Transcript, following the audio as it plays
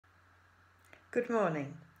Good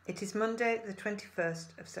morning. It is Monday the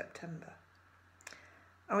 21st of September.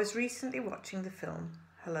 I was recently watching the film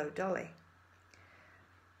Hello Dolly,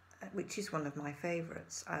 which is one of my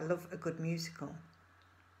favourites. I love a good musical.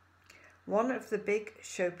 One of the big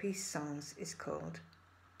showpiece songs is called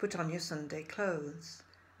Put On Your Sunday Clothes,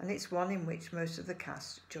 and it's one in which most of the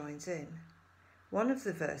cast joins in. One of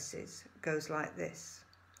the verses goes like this: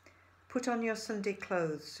 Put on your Sunday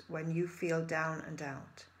clothes when you feel down and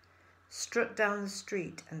out. Strut down the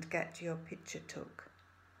street and get your picture took.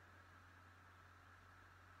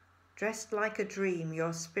 Dressed like a dream,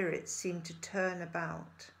 your spirits seem to turn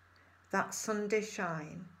about. That Sunday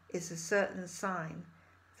shine is a certain sign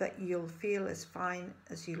that you'll feel as fine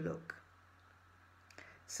as you look.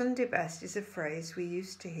 Sunday best is a phrase we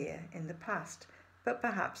used to hear in the past, but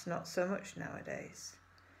perhaps not so much nowadays.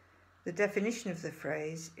 The definition of the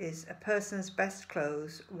phrase is a person's best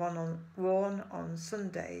clothes worn on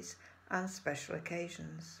Sundays and special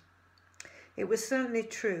occasions. It was certainly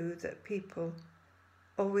true that people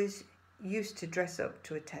always used to dress up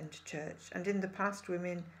to attend church, and in the past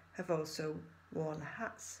women have also worn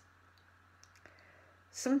hats.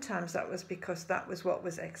 Sometimes that was because that was what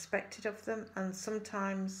was expected of them, and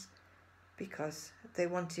sometimes because they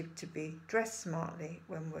wanted to be dressed smartly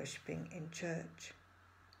when worshipping in church.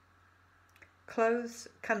 Clothes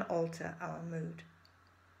can alter our mood.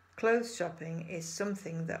 Clothes shopping is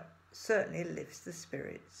something that certainly lifts the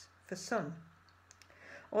spirits for some.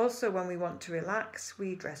 Also, when we want to relax,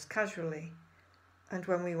 we dress casually, and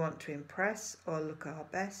when we want to impress or look our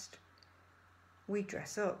best, we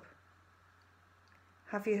dress up.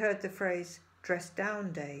 Have you heard the phrase dress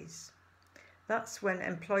down days? That's when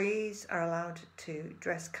employees are allowed to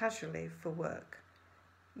dress casually for work,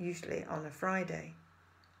 usually on a Friday.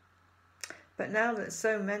 But now that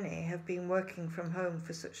so many have been working from home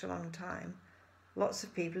for such a long time, lots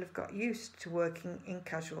of people have got used to working in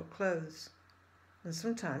casual clothes, and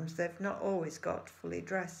sometimes they've not always got fully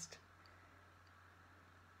dressed.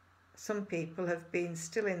 Some people have been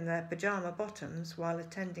still in their pyjama bottoms while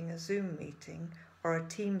attending a Zoom meeting or a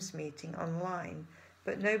Teams meeting online,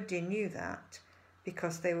 but nobody knew that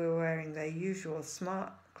because they were wearing their usual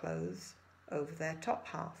smart clothes over their top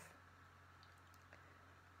half.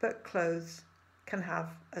 But clothes can have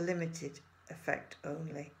a limited effect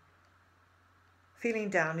only. Feeling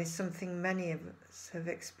down is something many of us have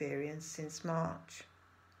experienced since March.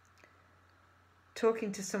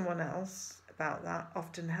 Talking to someone else about that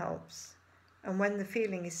often helps, and when the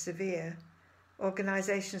feeling is severe,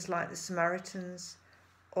 organisations like the Samaritans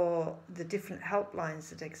or the different helplines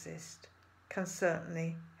that exist can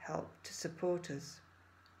certainly help to support us.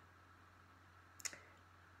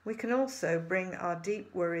 We can also bring our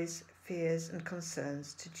deep worries, fears and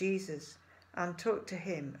concerns to Jesus and talk to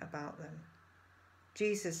him about them.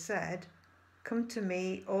 Jesus said, "Come to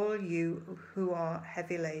me, all you who are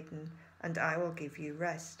heavy laden, and I will give you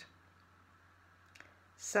rest."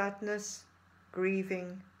 Sadness,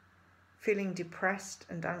 grieving, feeling depressed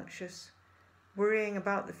and anxious, worrying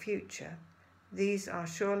about the future, these are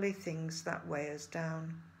surely things that weigh us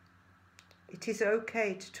down. It is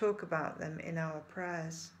okay to talk about them in our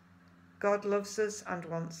prayers. God loves us and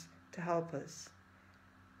wants to help us.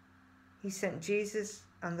 He sent Jesus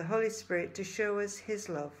and the Holy Spirit to show us his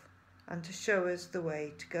love and to show us the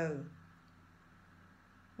way to go.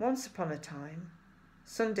 Once upon a time,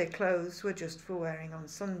 Sunday clothes were just for wearing on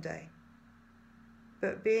Sunday.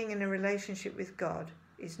 But being in a relationship with God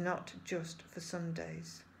is not just for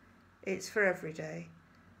Sundays. It's for every day,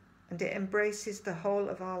 and it embraces the whole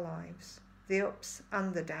of our lives, the ups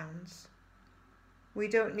and the downs. We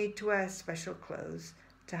don't need to wear special clothes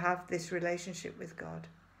to have this relationship with God.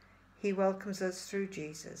 He welcomes us through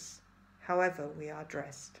Jesus, however we are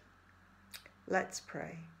dressed. Let's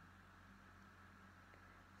pray.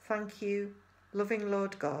 Thank you, loving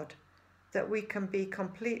Lord God, that we can be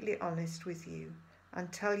completely honest with you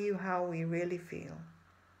and tell you how we really feel.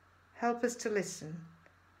 Help us to listen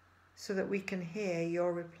so that we can hear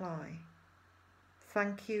your reply.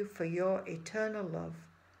 Thank you for your eternal love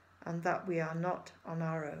and that we are not on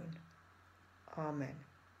our own. Amen.